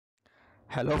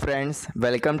Hello friends,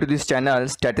 welcome to this channel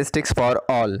Statistics for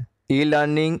All.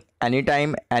 E-learning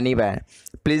anytime, anywhere.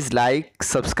 Please like,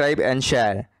 subscribe and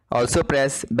share. Also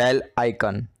press bell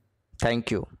icon.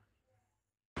 Thank you.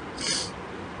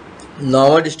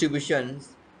 Normal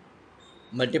distributions,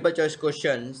 multiple choice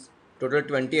questions, total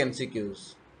 20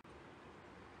 MCQs.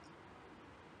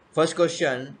 First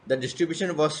question, the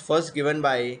distribution was first given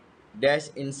by Dash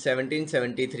in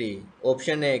 1773.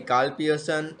 Option A, Carl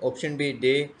Pearson. Option B,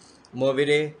 De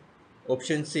Moivre.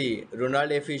 Option C,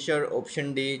 Ronald A. Fisher.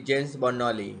 Option D, James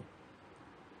Bernoulli.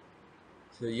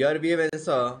 So here we have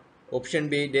answer option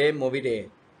B, De Moivre.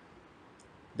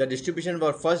 The distribution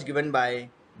was first given by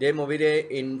De Moivre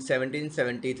in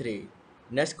 1773.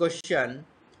 Next question,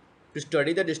 to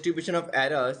study the distribution of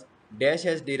errors, Dash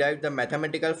has derived the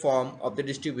mathematical form of the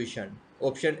distribution.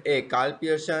 Option A, Carl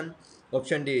Pearson.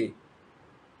 Option D,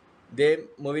 De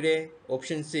Moivre.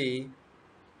 Option C,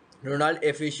 Ronald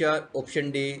A. Fisher.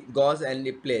 Option D, Gauss and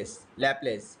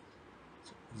Laplace.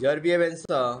 Here we have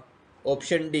answer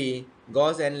option D,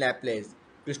 Gauss and Laplace.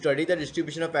 To study the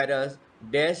distribution of errors,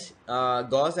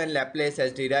 Gauss and Laplace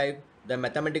has derived the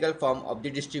mathematical form of the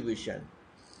distribution.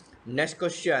 Next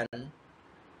question,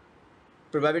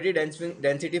 probability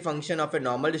density function of a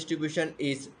normal distribution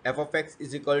is f of x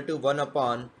is equal to 1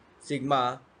 upon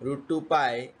sigma root 2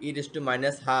 pi e raised to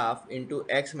minus half into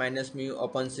x minus mu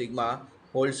upon sigma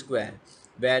whole square,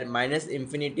 where minus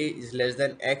infinity is less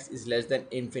than x is less than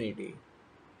infinity.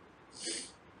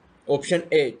 Option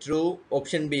A, true.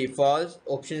 Option B, false.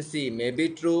 Option C, may be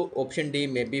true. Option D,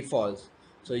 may be false.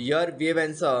 So here we have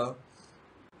answer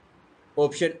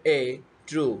option A,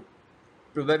 true.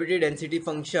 Probability density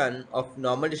function of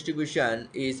normal distribution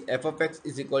is f of x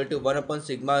is equal to 1 upon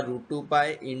sigma root 2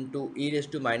 pi into e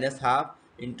raised to minus half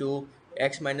into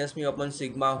x minus mu upon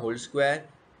sigma whole square,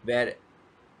 where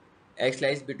x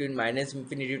lies between minus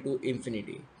infinity to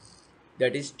infinity.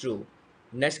 That is true.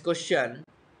 Next question,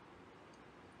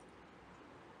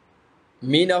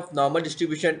 mean of normal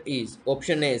distribution is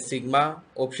option A, sigma.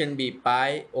 Option B,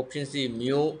 pi. Option C,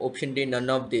 mu. Option D, none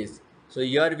of this. So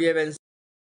here we have answer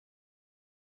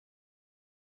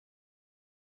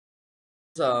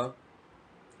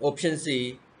option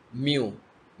C, mu.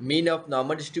 Mean of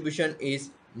normal distribution is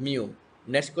mu.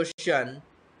 Next question,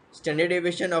 standard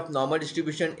deviation of normal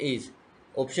distribution is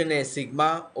option A,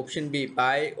 sigma. Option B,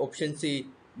 pi. Option C,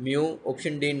 mu.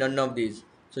 Option D, none of these.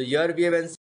 So here we have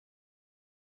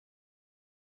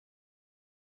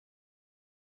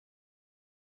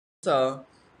answer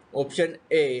option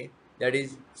A, that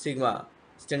is sigma.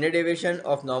 Standard deviation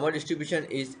of normal distribution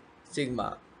is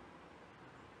sigma.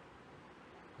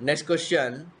 Next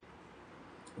question,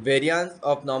 variance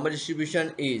of normal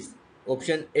distribution is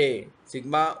option A,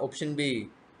 sigma. Option B,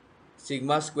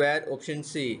 sigma square. Option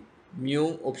C,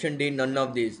 mu. Option D, none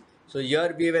of these. So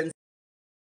here we have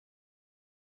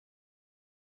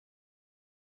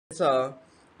answer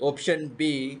option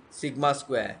B, sigma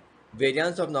square.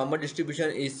 Variance of normal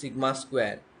distribution is sigma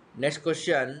square. Next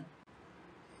question,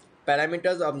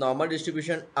 parameters of normal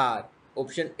distribution are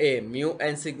option A, mu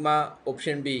and sigma.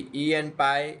 Option B, E and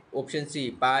pi. Option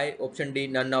C, pi. Option D,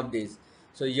 none of these.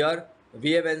 So here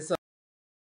we have answer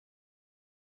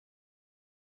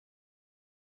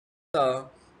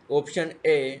option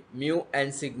A, mu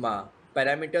and sigma.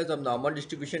 Parameters of normal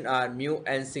distribution are mu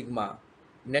and sigma.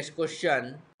 Next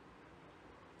question,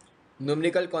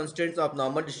 numerical constants of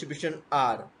normal distribution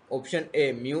are option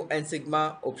A, mu and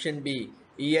sigma. Option B,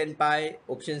 E and pi.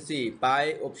 Option C,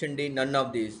 pi. Option D, none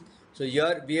of these. So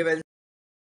here we have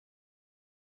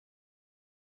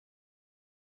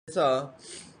answer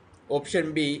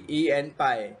option B, E and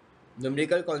pi.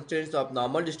 Numerical constants of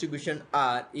normal distribution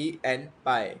are E and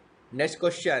pi. Next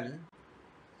question,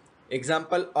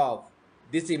 example of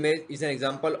this image is an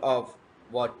example of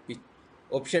what?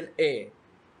 Option A,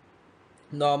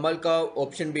 normal curve.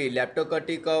 Option B,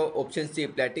 leptocurty curve. Option C,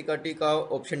 platycurty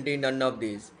curve. Option D, none of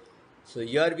these. So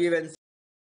here we have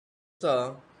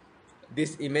answer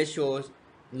this image shows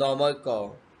normal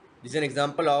curve. This is an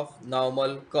example of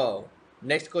normal curve.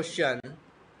 Next question,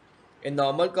 a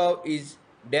normal curve is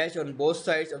dashed on both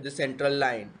sides of the central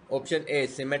line. Option A,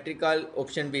 symmetrical.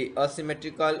 Option B,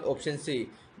 asymmetrical. Option C,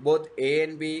 both A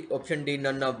and B. Option D,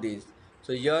 none of these.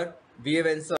 So here we have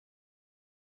answer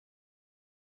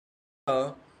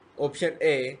option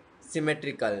A,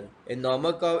 symmetrical. A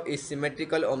normal curve is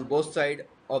symmetrical on both sides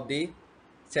of the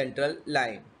central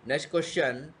line. Next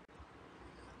question,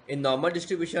 in normal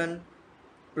distribution,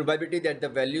 probability that the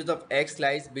values of x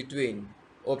lies between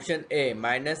option A,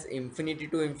 minus infinity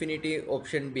to infinity.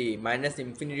 Option B, minus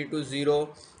infinity to 0.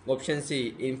 Option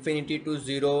C, infinity to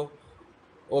 0.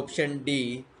 Option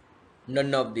D,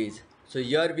 none of these. So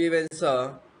here we will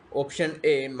answer option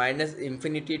A minus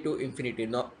infinity to infinity.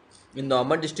 No, in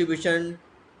normal distribution,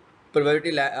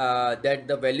 probability that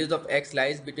the values of x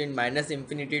lies between minus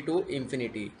infinity to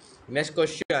infinity. Next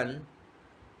question.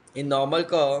 In normal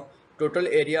curve, total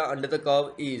area under the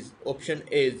curve is option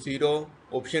A 0,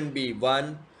 option B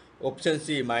 1, option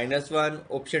C -1,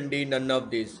 option D none of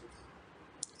these.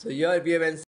 So here we have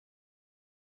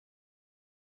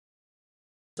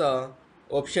answer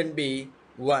option B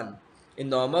 1. In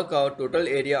normal curve, total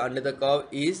area under the curve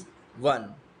is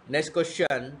 1. Next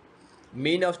question.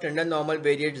 Mean of standard normal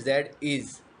variate Z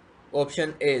is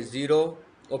option A 0,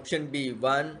 option B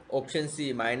 1, option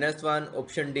C -1,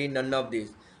 option D none of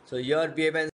these. So here we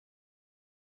have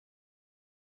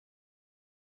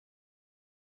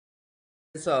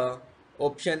answer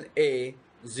option A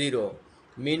 0.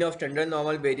 Mean of standard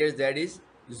normal variance Z is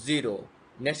 0.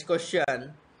 Next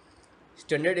question.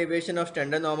 Standard deviation of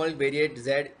standard normal variate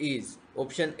Z is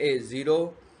option A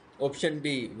 0, option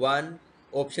B 1,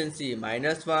 option C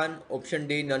 -1, option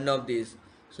D none of these.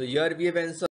 So here we have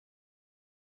answer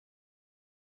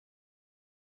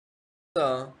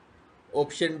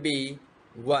option B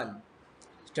 1.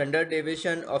 Standard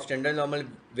deviation of standard normal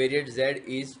variate Z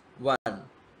is 1.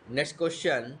 Next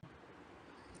question.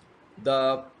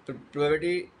 The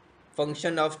probability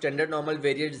function of standard normal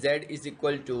variate Z is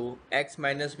equal to x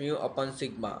minus mu upon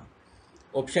sigma.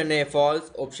 Option A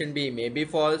false, option B may be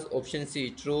false, option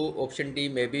C true, option D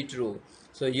may be true.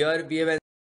 So here we have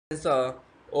answer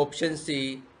option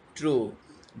C true.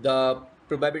 The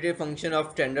probability function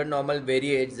of standard normal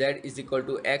variate Z is equal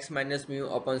to x minus mu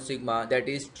upon sigma, that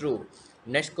is true.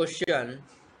 Next question.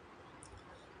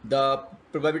 The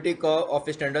probability curve of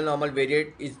a standard normal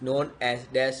variate is known as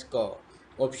dash curve.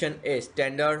 Option A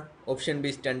standard, option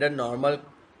B standard normal,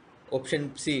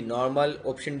 option C normal,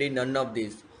 option D none of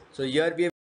these. So here we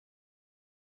have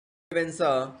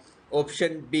answer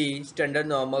option B standard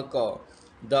normal curve.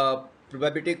 The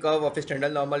probability curve of a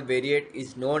standard normal variate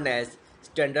is known as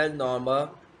standard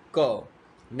normal curve.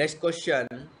 Next question.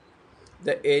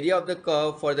 The area of the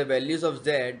curve for the values of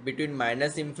z between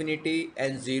minus infinity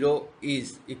and 0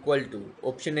 is equal to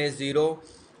option A 0,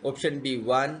 option B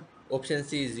 1, option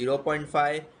C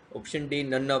 0.5, option D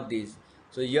none of these.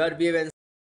 So here we have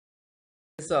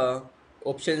answer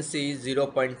option C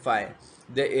 0.5.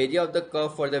 The area of the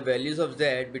curve for the values of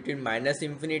z between minus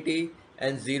infinity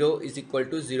and 0 is equal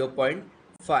to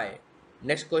 0.5.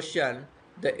 Next question.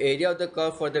 The area of the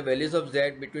curve for the values of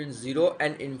z between 0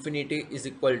 and infinity is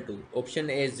equal to option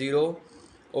A 0,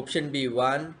 option B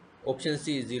 1, option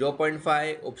C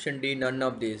 0.5, option D none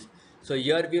of these. So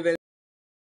here we will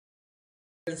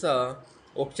answer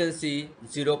option C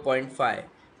 0.5.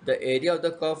 The area of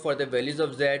the curve for the values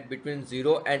of z between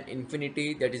 0 and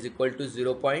infinity, that is equal to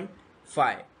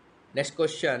 0.5. Next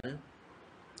question.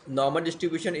 Normal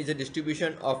distribution is a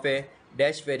distribution of a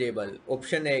dash variable.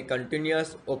 Option A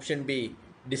continuous, option B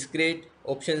discrete,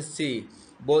 option C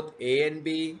both A and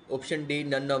B, option D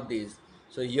none of these.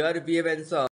 So here we have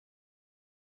answer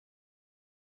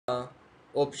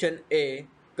option A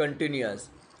continuous.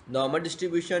 Normal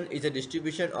distribution is a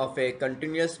distribution of a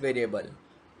continuous variable.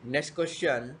 Next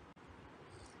question.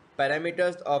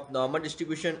 Parameters of normal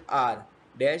distribution are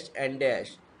dash and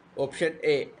dash. Option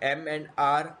A M and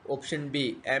R, option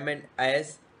B M and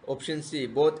S, option C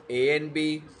both A and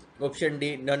B, option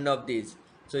D none of these.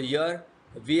 So here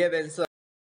we have answer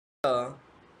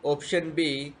option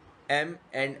B M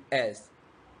and S.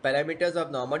 Parameters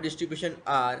of normal distribution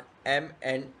are M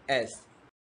and S.